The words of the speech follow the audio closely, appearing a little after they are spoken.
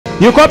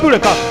Yuko wapi ule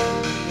kaka?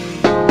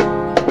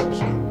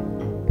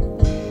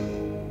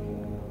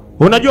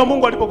 Unajua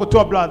Mungu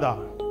alipokutoa brother?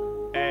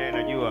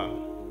 Najua.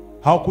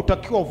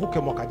 Haukutakiwa uvuke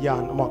mwaka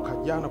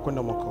jana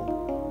kwenda mwaka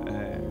huu.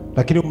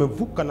 Lakini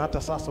umevuka na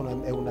hata sasa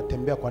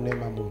unatembea kwa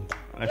neema ya Mungu.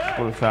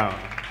 Nashukuru sana.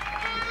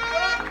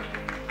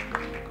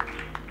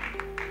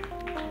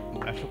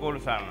 Nashukuru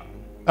sana.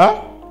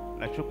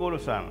 Nashukuru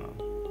sana.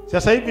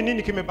 Sasa hivi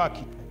nini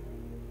kimebaki?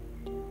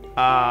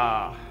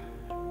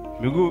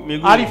 Miguu.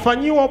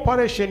 Alifanyiwa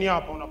operation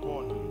hapa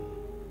unapoona.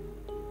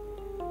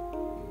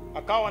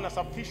 Akawa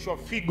anasafishwa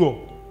figo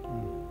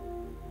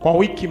kwa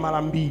wiki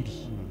mara 2.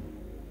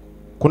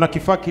 Kuna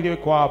kifaa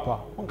kiliwekwa hapa.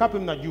 Ngapi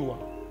mnajua?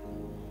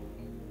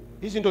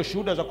 Hizi ndio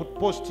shuhuda za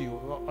kuposti.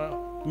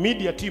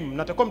 Media team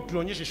natakiwa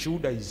mtuonyeshe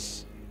shuhuda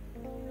hizi.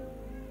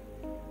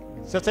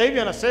 Sasa hivi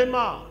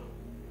anasema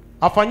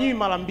hafanyiwi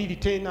mara 2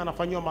 tena,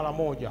 anafanywa mara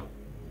 1.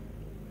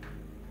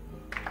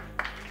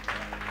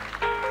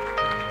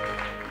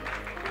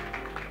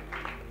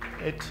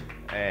 Eti.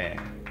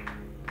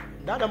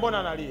 Dada mbona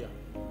analia?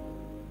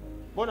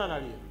 Mbona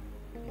analia?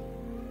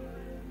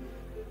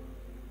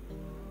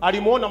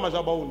 Alimuona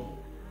madhabahuni.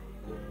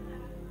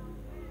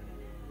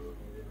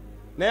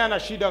 Naye ana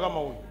shida kama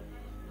huyu.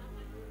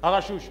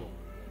 Akashushwa.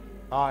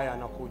 Haya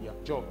anakuja.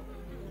 Njoo.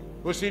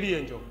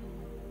 Usilie njoo.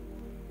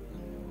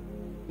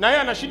 Naye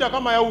ana shida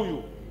kama ya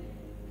huyu.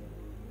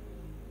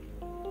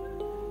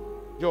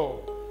 Njoo.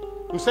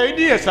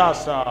 Usaidie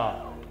sasa.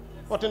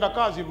 Watenda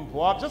kazi mpo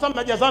wapi? Sasa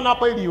mnajazana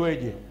hapa ili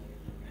iweje?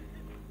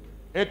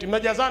 Eti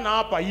mnajazana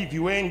hapa hivi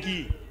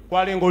wengi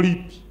kwa lengo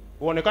lipi?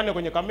 Uonekane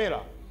kwenye kamera?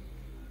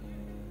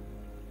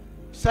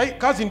 Sasa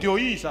kazi ndio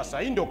hii sasa.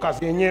 Hii ndio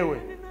kazi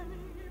yenyewe.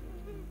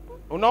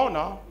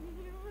 Unaona?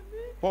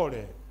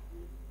 Pole.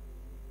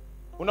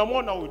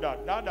 Unamwona huyu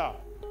dada?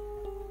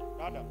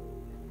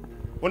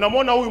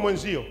 Unamwona huyu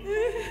mwenzio?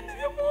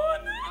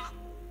 Nimemuona.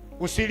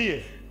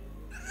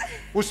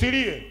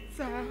 Usilie.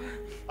 Sawa.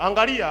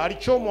 Angalia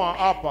alichomwa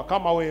hapa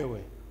kama wewe.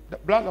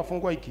 Brother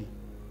fungua hiki.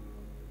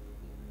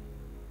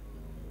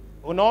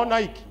 Unaona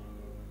hiki?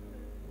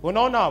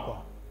 Unaona hapa?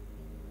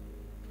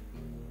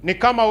 Ni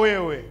kama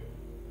wewe.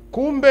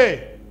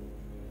 Kumbe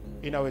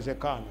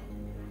inawezekana.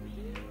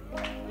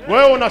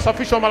 Wewe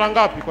unasafishwa mara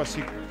ngapi kwa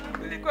siku?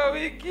 2 kwa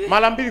wiki.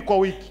 Mara 2 kwa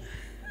wiki.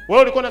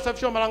 Wewe ulikuwa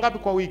unasafishwa mara ngapi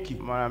kwa wiki?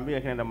 Mara 2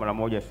 kinaenda mara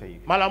 1 sasa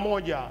hivi. Mara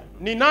 1.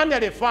 Ni nani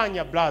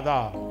aliyefanya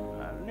brother?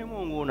 Ni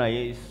Mungu na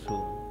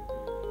Yesu.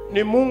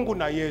 Ni Mungu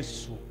na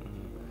Yesu.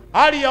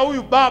 Hali ya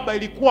huyu baba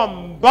ilikuwa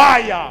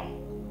mbaya.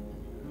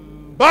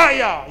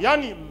 Mbaya,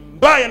 yani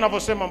mbaya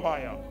ninavyosema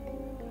mbaya.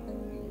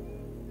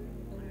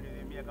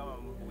 Nilizimia kama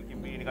wiki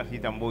 2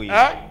 nikasijitambui.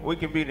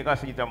 Wiki 2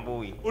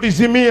 nikasijitambui.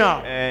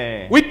 Ulizimia?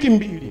 Wiki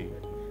 2.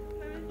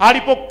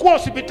 Alipokuwa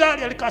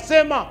hospitali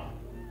alikasema,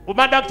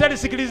 "Madaktari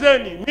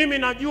sikilizeni, mimi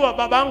najua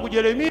baba yangu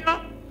Jeremia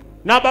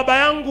na baba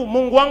yangu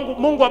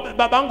Mungu wa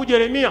baba yangu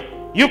Jeremia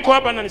yuko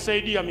hapa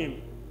ananisaidia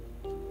mimi."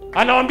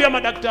 Anawaambia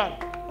madaktari,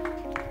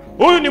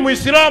 "Huyu ni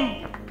Muislamu."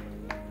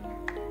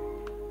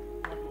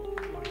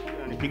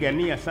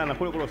 Ananipigania sana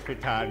kule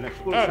hospitali.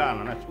 Nashukuru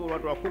sana. Nashukuru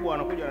watu wakubwa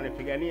wanakuja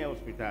wananipigania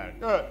hospitali.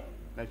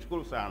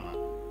 Nashukuru sana.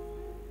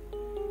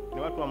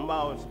 Ni watu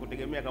ambao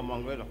sikutegemea kama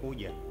wangeweza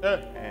kuja.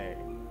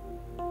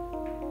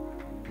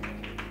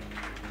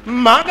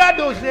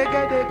 Magado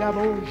zegede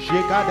gabo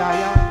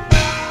jekadaya.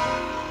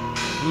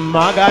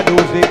 Magado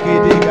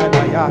zegede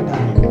gadayada.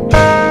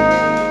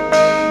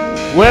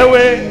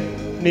 Wewe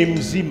ni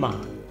mzima.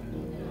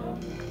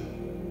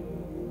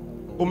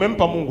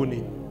 Umempa Mungu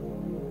nini?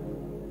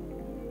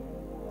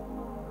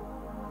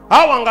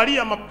 Hao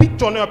angalia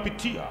mapito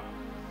anayopitia.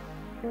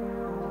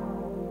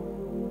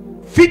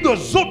 Figo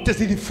zote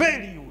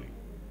zilifeli yule.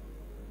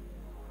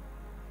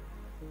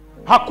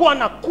 Hakuwa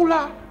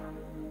nakula.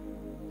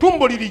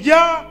 Tumbo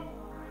lilijaa.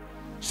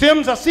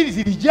 Sehemu za siri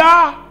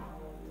zilijaa.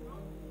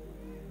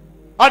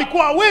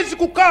 Alikuwa hawezi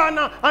kukaa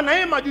na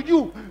anahema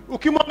juu.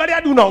 Ukimwangalia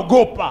hadi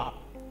unaogopa.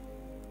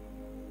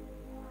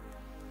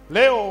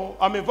 Leo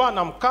amevaa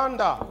na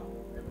mkanda.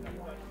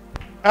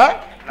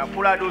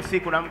 Nakula hadi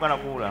usiku na mko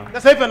anakula.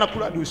 Sasa hivi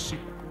anakula hadi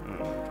usiku.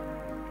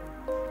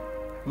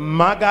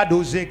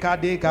 Magadoze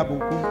kadeka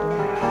buku.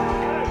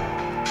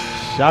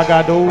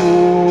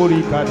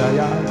 Shagadori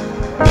kadaya.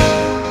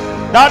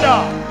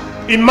 Dada,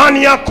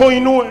 imani yako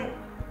inue.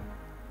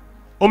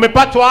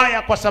 Umepatwa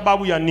haya kwa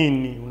sababu ya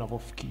nini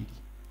unapofikiri?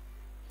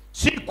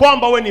 Si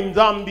kwamba we ni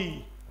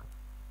mdhambi.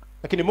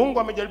 Lakini Mungu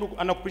amejaribu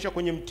anakupisha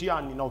kwenye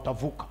mtihani na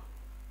utavuka.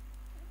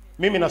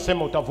 Mimi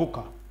nasema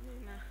utavuka.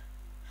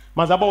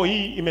 Madhabahu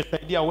hii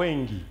imesaidia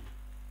wengi.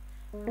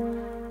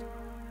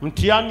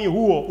 Mtihani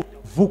huo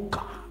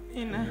utavuka.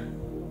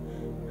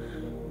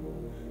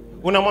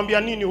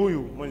 Unamwambia nini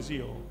huyu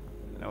mwenzio?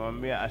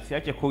 Namwambia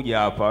asiache kuja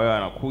hapa, wewe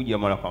anakuja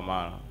mara kwa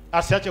mara.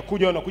 Asiache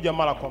kuja, anakuja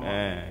mara kwa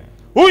mara.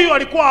 Huyu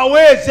alikuwa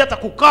hawezi hata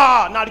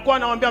kukaa na alikuwa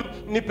anamwambia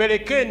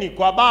nipelekeni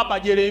kwa baba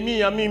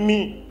Jeremia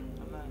mimi.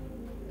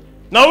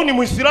 Na huyu ni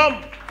Muislamu.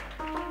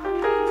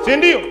 Si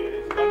ndio?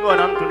 Siambiwa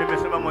na mtu,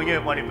 nimesema mwenyewe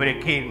kwa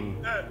nipelekeni.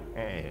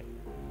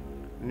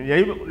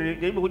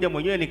 Nilijaribu kuja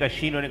mwenyewe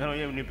nikashindwa,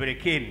 nikaona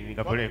nipelekeni,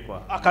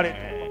 nikapelekwa. Akaletwa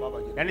baba.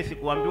 Yaani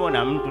sikuambiwa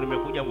na mtu,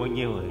 nimekuja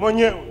mwenyewe.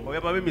 Mwenyewe. Kwa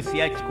hiyo mimi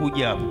siachi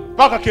kuja hapo.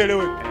 Mpaka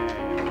kieleweke.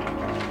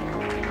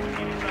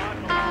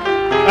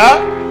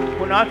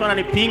 Kuna watu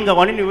wananipinga,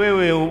 kwa nini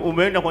wewe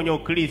umeenda kwenye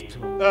Ukristo?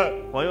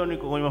 Kwa hiyo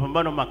niko kwenye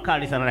mapambano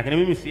makali sana, lakini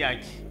mimi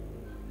siachi.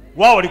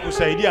 Wao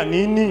walikusaidia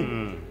nini?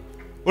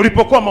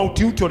 Ulipokuwa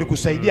mautiuti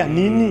walikusaidia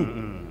nini?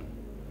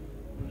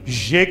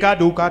 Jeka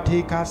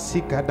dukatika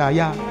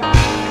sikadaya.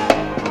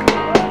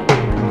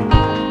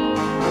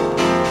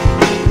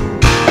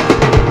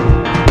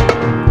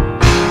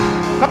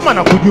 Kama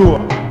nakujua.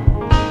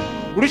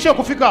 Ulisha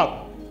kufika hapo?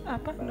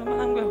 Hapa ndo mara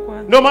yangu ya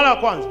kwanza. Ndio mara ya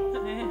kwanza?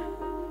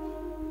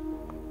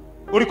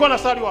 Ulikuwa na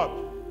sali wapi?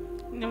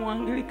 Ni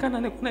Mwangilikana,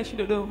 nilikuwa naishi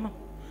Dodoma.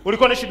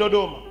 Ulikuwa naishi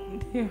Dodoma?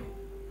 Ndio.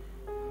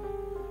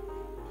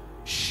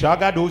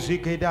 Shagadu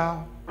zikeda.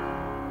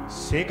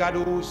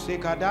 Segadu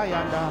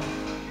sekadayanda.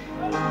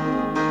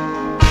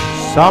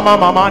 Sama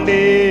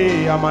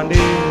mamande amande.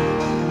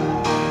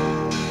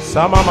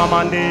 Sama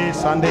mamande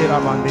sandera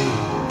mande.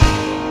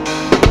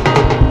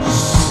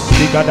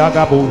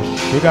 Sigadagabu,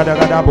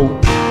 sigadagadabu.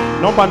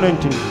 Number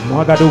 19.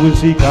 Mwagadu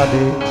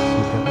zikade.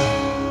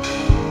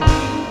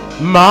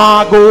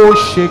 Mago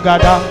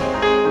shigada.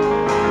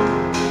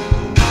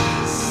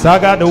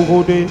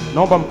 Sagadugode.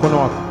 Naomba mkono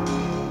wako.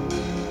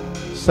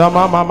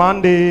 Sama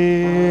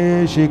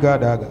mamande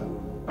shigadaga.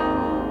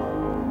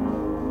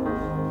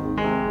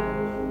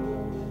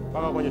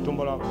 Paka kwenye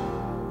tumbo lako.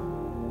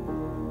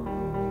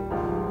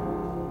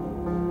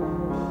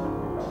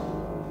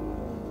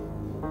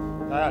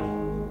 Tayari.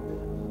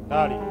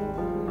 Tayari.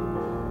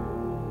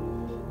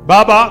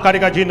 Baba,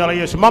 katika jina la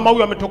Yesu. Mama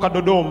huyu ametoka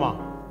Dodoma.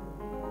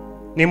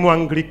 Ni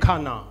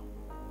Mwanglikana.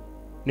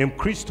 Ni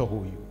Mkristo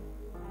huyu.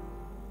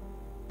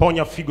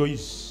 Ponya figo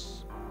hizi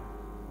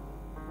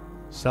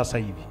sasa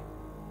hivi.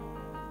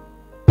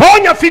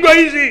 Ponya figo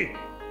hizi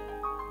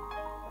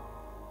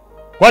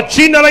kwa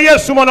jina la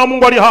Yesu mwana wa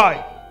Mungu aliye hai.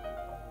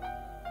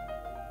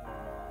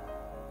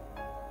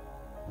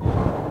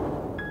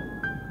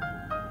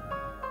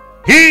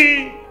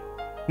 Hii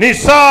ni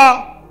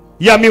saa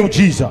ya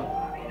miujiza.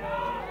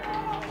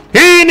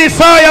 Hii ni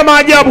saa ya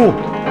maajabu.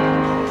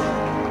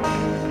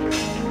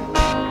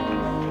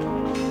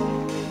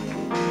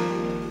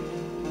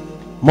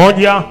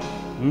 Moja,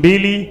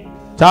 mbili,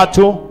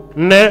 tatu,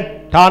 nne,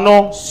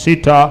 tano,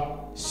 sita,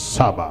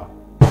 saba.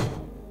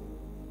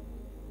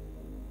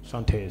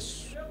 Asante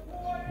Yesu.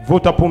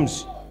 Vuta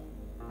pumzi.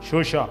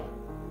 Shusha.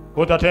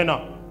 Vuta tena.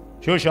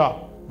 Shusha.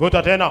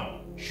 Vuta tena.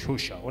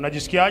 Shusha.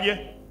 Unajisikiaje?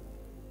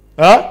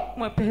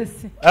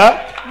 Mwepesi.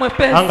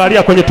 Mwepesi.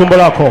 Angalia kwenye tumbo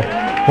lako.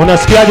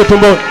 Unasikiaje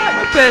tumboni?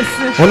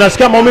 Mwepesi.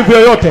 Unasikia maumivu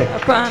yoyote?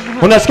 Hapana.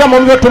 Unasikia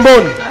maumivu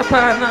tumboni?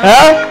 Hapana.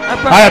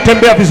 Hapana. Haya,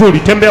 tembea vizuri,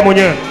 tembea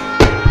mwenyewe.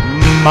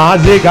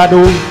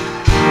 Mazegado.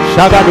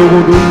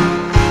 Shagadugudu.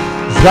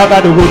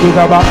 Zagadugudu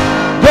gaba.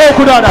 Ndio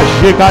kudada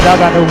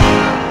shikadagado.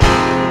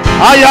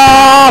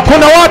 Haya,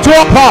 kuna watu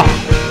hapa.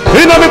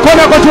 Ina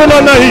mikono yako juu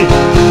namna hii.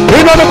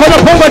 Ina mikono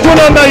funga juu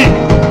namna hii.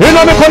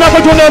 Ina mikono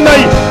yako juu namna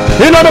hii.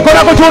 Ina mikono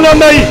yako juu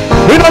namna hii.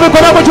 Ina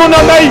mikono yako juu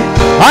namna hii.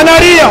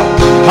 Analia,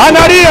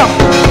 analia,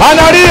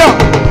 analia,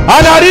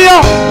 analia,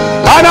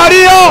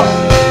 analia,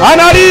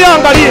 analia,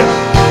 angalia.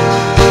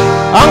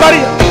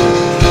 Angalia.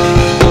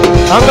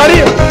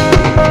 Angalia.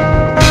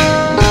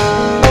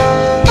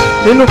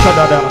 Inuka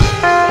dada.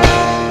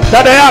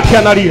 Dada yake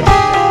analia.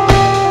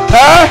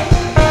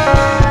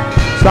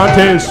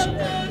 Asante Yesu.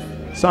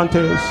 Asante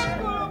Yesu.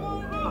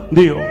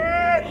 Ndio.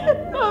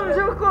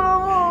 Namshukuru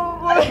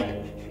Mungu.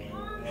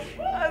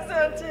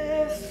 Asante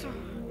Yesu.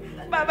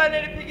 Baba,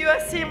 nilipigiwa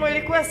simu,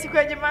 ilikuwa siku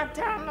ya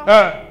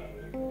Jumatano.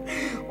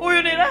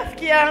 Huyu ni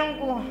rafiki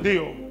yangu.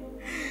 Ndio.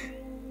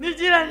 Ni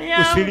jirani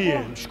yangu. Usilie,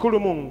 mshukuru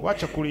Mungu,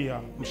 acha kulia,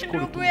 mshukuru.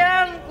 Ndugu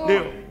yangu.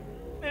 Ndio.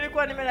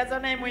 Nilikuwa nimelazwa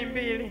naye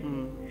Muhimbili.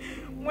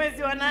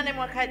 Mwezi wa 8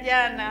 mwaka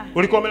jana.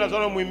 Ulikuwa umelazwa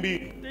naye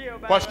Muhimbili? Ndio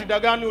baba. Kwa shida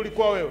gani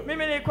ulikuwa wewe?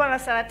 Mimi nilikuwa na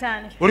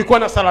saratani. Ulikuwa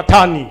na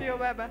saratani? Ndio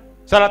baba.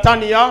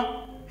 Saratani ya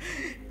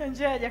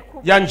njia haja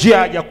kubwa. Ya njia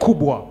haja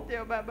kubwa.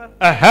 Ndio baba.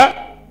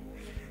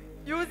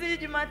 Juzi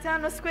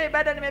Jumatano siku ya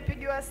ibada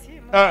nimepigiwa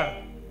simu.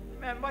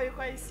 Nimeambiwa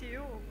yuko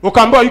ICU.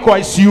 Ukaambiwa yuko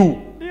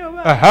ICU? Ndio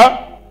baba.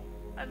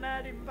 Ana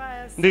hali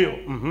mbaya sana. Ndio.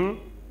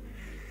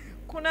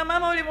 Kuna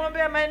mama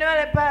ulimwombea maeneo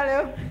yale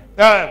pale.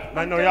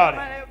 Maeneo yale.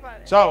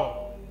 Sawa.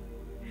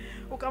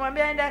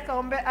 Ukamwambia aende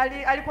akaombe,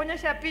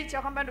 alikuonyesha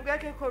picha kwamba ndugu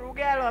yake yuko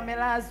Rugalo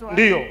amelazwa.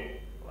 Ndio.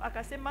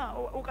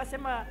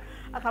 Ukasema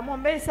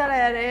akamwombea sala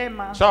ya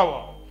rehema.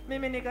 Sawa.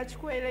 Mimi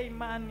nikachukua ile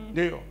imani.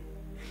 Ndio.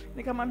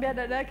 Nikamwambia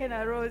dada yake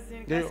na Rose,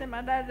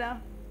 nikasema dada,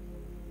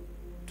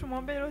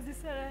 tumwombee Rose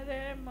sala ya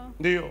rehema.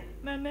 Ndio.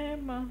 Na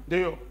neema.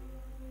 Ndio.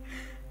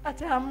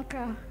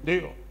 Ataamka.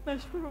 Ndio.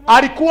 Nashukuru Mungu.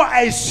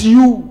 Alikuwa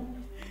ICU.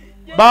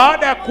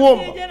 Baada ya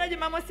kuomba. Jana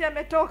Jumamosi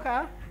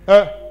ametoka.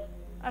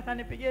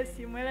 Akanipigia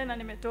simu ile na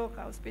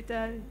nimetoka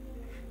hospitali.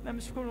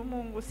 Namshukuru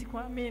Mungu,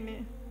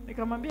 sikuamini.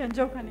 Nikamwambia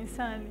njoo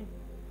kanisani.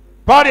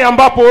 Pale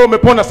ambapo wewe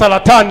umepona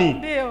saratani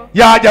Ndio.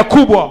 Ya haja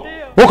kubwa.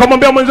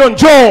 Ukamwambia mwenzio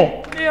njoo.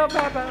 Ndio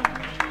baba.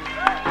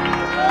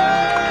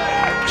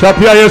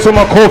 Chapia Yesu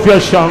makofi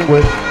ya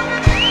shangwe.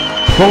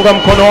 Funga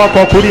mkono wako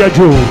wa kulia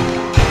juu.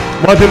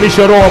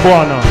 Mwadhimishe Roho wa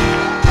Bwana.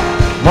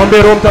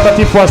 Mwambie Roho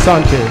Mtakatifu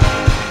asante.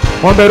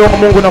 Mwambie Roho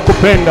Mungu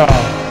nakupenda.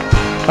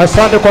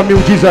 Asante kwa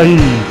miujiza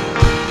hii.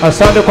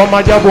 Asante kwa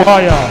maajabu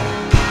haya.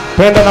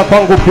 Penda na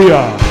kwangu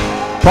pia.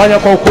 Fanya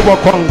kwa ukubwa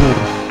kwangu.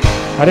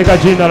 Katika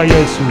jina la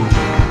Yesu.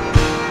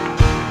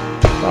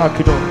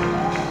 Kidogo.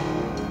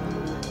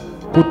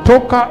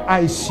 Kutoka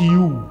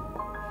ICU.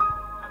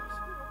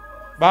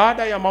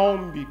 Baada ya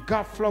maombi,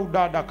 ghafla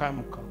udada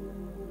akaamka.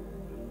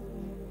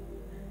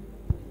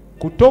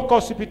 Kutoka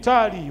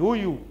hospitali,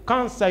 huyu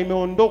kansa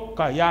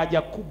imeondoka ya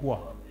haja kubwa.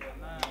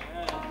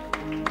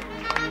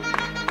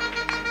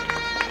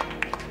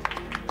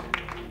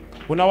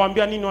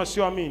 Unawaambia nini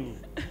wasioamini?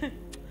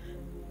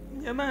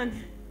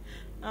 Jamani,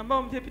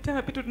 ambao mjepita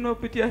mapito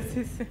tunaopitia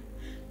sisi.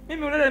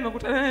 Mimi udada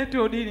nimekutana naye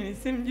tu odini,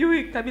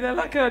 simjui kabila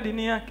lake wala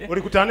dini yake.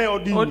 Ulikutana naye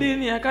odini?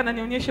 Odini akana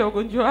nionyesha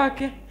ugonjwa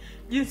wake,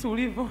 jinsi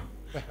ulivyo.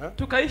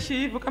 Tukaishi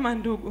hivyo kama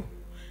ndugu.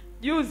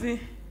 Juzi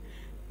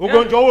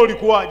ugonjwa huo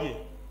ulikuwaje?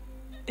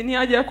 Ni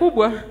haja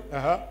kubwa.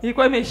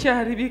 Ilikuwa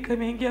imeshaharibika,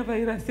 imeingia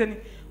virus, yani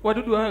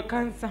wadudu wa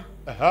kansa.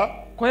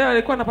 Kwa hiyo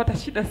alikuwa anapata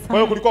shida sana. Kwa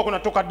hiyo kulikuwa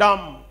kunatoka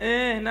damu.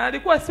 Na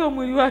alikuwa sio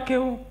mwili wake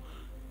huu.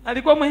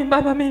 Alikuwa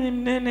mwembamba, mimi ni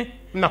mnene.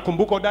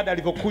 Nakumbuka dada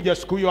alivyokuja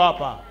siku hiyo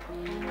hapa.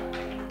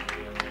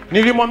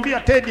 Nilimwambia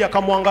Teddy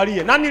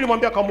akamwangalie. Nani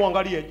nilimwambia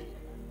akamwangalie?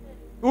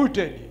 Huyu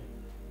Teddy.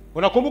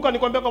 Unakumbuka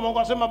nikwambia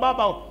akamwangalia, sema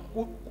baba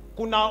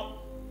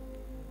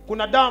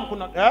kuna damu,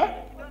 kuna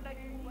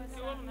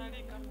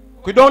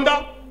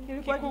kidonda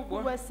kilikuwa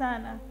kikubwa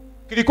sana.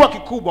 Kilikuwa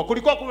kikubwa.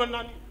 Kulikuwa kuna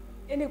nani?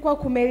 Yaani kwa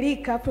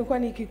kumelika, kulikuwa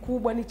ni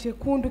kikubwa, ni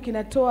chekundu,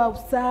 kinatoa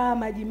usaha,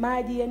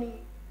 maji yani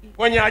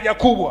wenye haja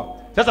kubwa.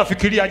 Sasa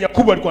fikiria haja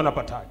kubwa alikuwa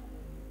anapataje.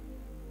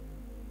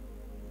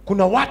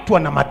 Kuna watu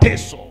wana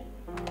mateso.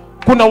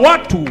 Kuna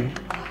watu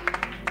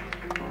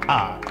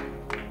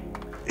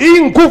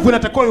hii nguvu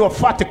inatakiwa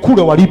iwafuate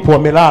kule walipo,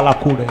 wamelala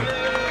kule.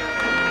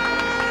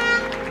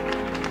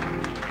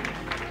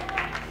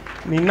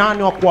 Ni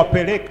nani wa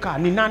kuwapeleka?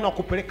 Ni nani wa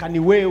kupeleka? Ni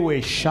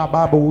wewe.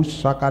 Shababu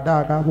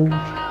sakadagabu.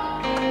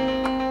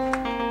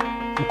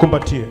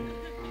 Mkumbatie.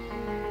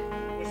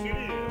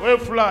 Wewe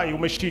fly,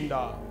 umeshinda.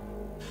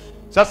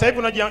 Sasa hivi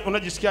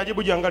unajisikia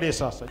ajabu, jiangalie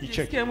sasa,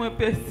 jicheke. Nisikia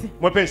mwepesi.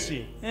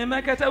 Mwepesi.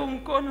 Makatabu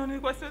mkono,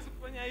 nilikuwa siwezi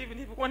kufanya hivi,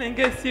 nilikuwa na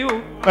ngesi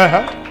huu.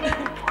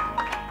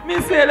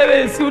 Mimi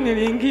sielewi siu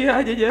niliingia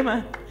aje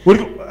jamani.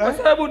 Kwa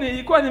sababu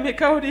nilikuwa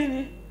nimekaa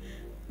odini.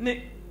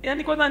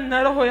 Yaani kwanza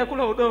nina roho ya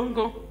kula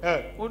udongo.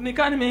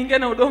 Nikaa nimeingia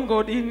na udongo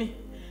odini.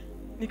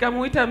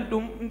 Nikamuita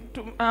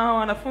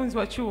wanafunzi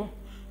wa chuo.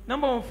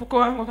 Naomba mfuko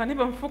wangu,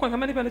 akanipa mfuko,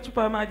 nikampa ile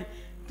chupa ya maji.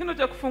 Tendo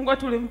cha kufungua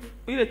tu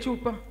ile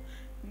chupa.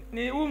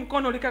 Ni huu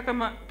mkono ulikaa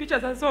kama picha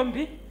za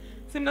zombie.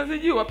 Si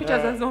mnazijua picha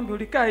za zombie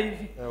ulikaa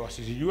hivi.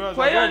 Wasizijua.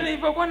 Kwa hiyo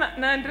nilipokuwa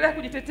naendelea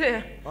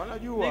kujitetea,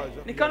 wanajua.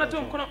 Nikaona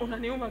tu mkono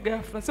unaniuma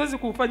ghafla. Siwezi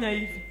kufanya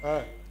hivi.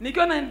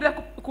 Nikiwa naendelea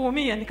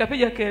kuumia,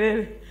 nikapiga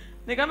kelele.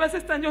 Nikamwambia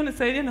sister, njoo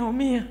nisaidie,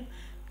 naumia.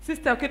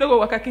 Sister kidogo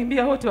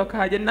wakakimbia wote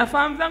wakaja.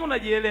 Ninafahamu zangu,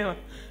 najielewa.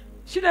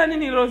 Shida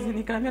nini Rose?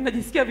 Nikamwambia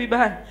najisikia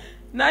vibaya.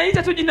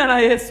 Naita tu jina la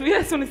Yesu.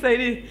 Yesu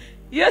nisaidie.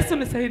 Yesu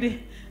nisaidie.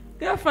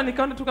 Ghafla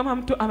nikaona tu kama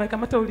mtu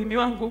amekamata ulimi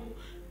wangu,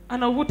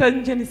 anauvuta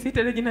nje, nisiite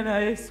ile jina la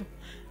Yesu.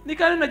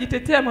 Nikaanza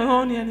najitetea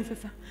moyoni, yani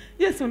sasa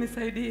Yesu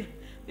nisaidie.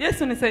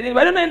 Yesu nisaidie.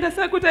 Bado naenda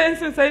sasa kuita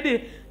Yesu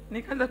nisaidie.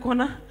 Nikaanza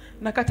kuona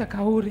nakata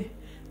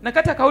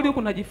kauli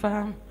huko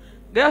najifahamu.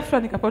 Ghafla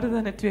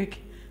nikapoteza network.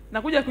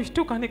 Nakuja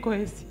kushtuka niko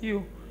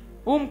ICU.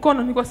 Huu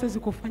mkono nilikuwa siwezi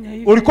kufanya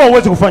hivi. Ulikuwa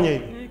uwezi kufanya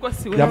hivi? Nilikuwa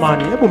siwezi.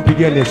 Jamani, hebu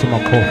mpigieni Yesu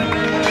makofi.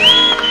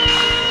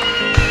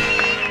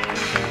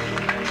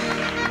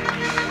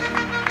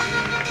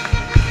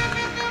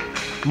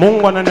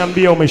 Mungu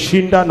ananiambia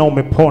umeshinda na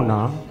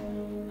umepona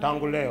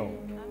tangu leo.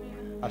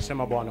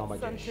 Asema Bwana wa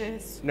majeshi.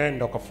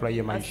 Nenda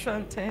ukafurahie maisha.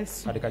 Asante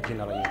Yesu. Katika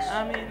jina la Yesu.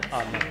 Amen.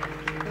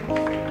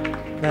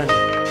 Amen.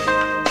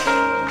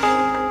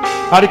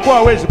 Alikuwa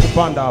hawezi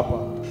kupanda hapa.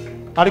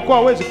 Alikuwa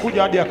hawezi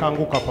kuja hadi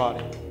akaanguka pale.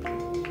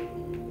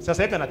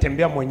 Sasa hivi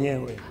anatembea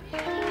mwenyewe.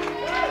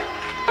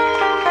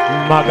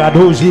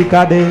 Magadozi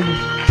kade.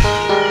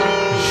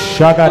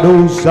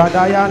 Shagadoza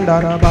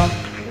dayandaraba.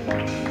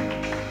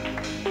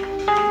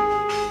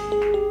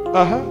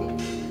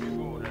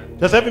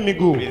 Sasa hivi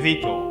miguu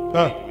mizito.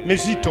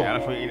 Mizito.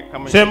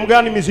 Sehemu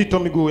gani mizito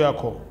miguu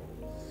yako?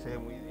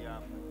 Sehemu hizi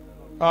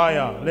hapa.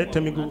 Haya, lete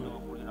miguu.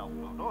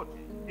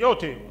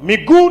 Yote,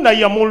 miguu na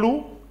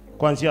yamulu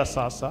kuanzia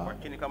sasa.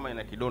 Lakini kama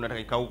ina kidonda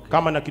nataka ikauke.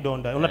 Kama ina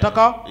kidonda,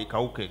 unataka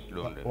ikauke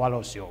kidonda. Wala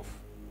usiofu.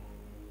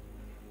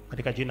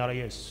 Katika jina la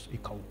Yesu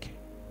ikauke.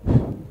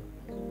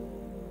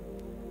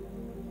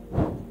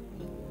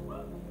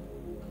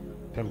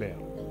 Tembea.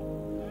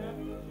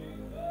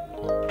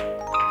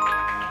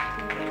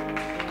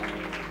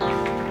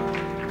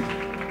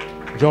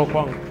 Njoo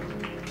kwangu.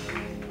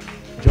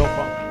 Njoo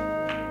kwangu.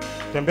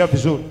 Tembea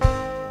vizuri.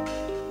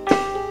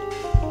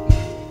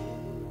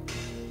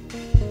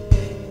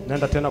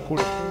 Nenda tena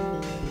kule.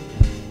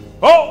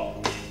 Oh!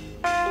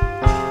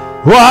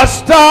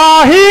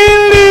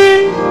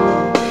 wastahili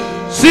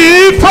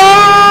sifa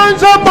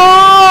za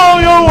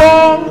moyo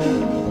wangu,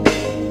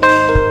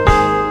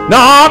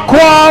 na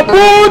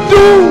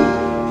kuabudu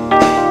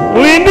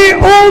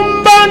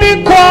uliniumba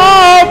ni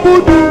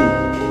kuabudu,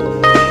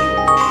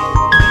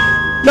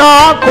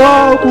 na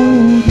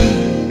kuabudu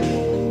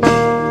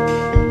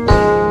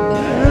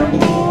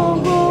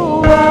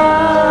Mungu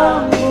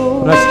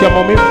wangu. Unasikia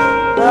maumivu?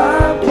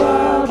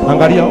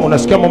 Angalia,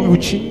 unasikia maumivu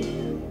chini?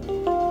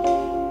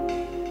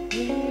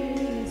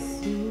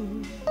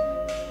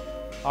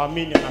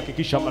 Amini,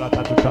 anahakikisha mara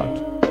 3.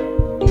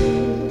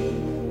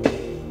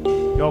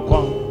 Yo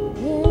kwangu.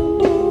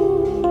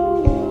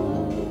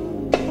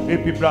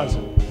 Vipi brother?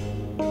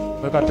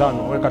 Weka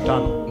 5, weka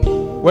 5.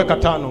 Weka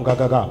 5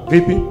 ngagaga.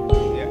 Vipi?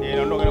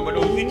 Inaondoka na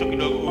uzito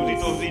kidogo,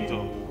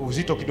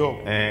 uzito kidogo.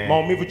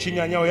 Maumivu chini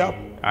ya nyao yapo?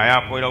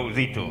 Hayapo, ila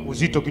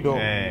uzito kidogo.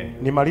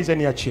 Nimalize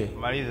niachie?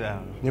 Maliza.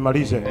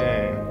 Nimalize.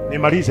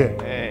 Nimalize.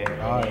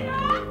 Haya.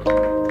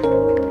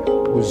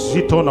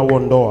 Uzito na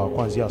uondoa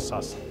kuanzia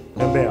sasa.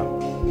 Tembea.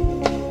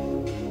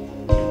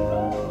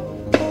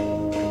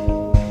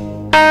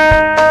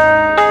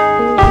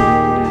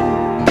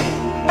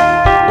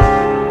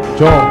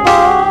 Joe.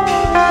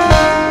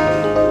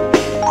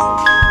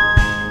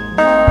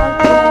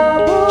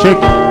 Check.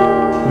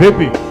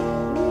 Vipi?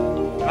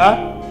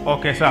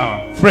 Okay, sawa.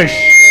 Fresh.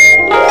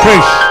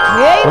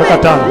 Weka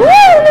 5.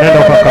 Nenda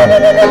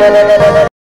ukakaa.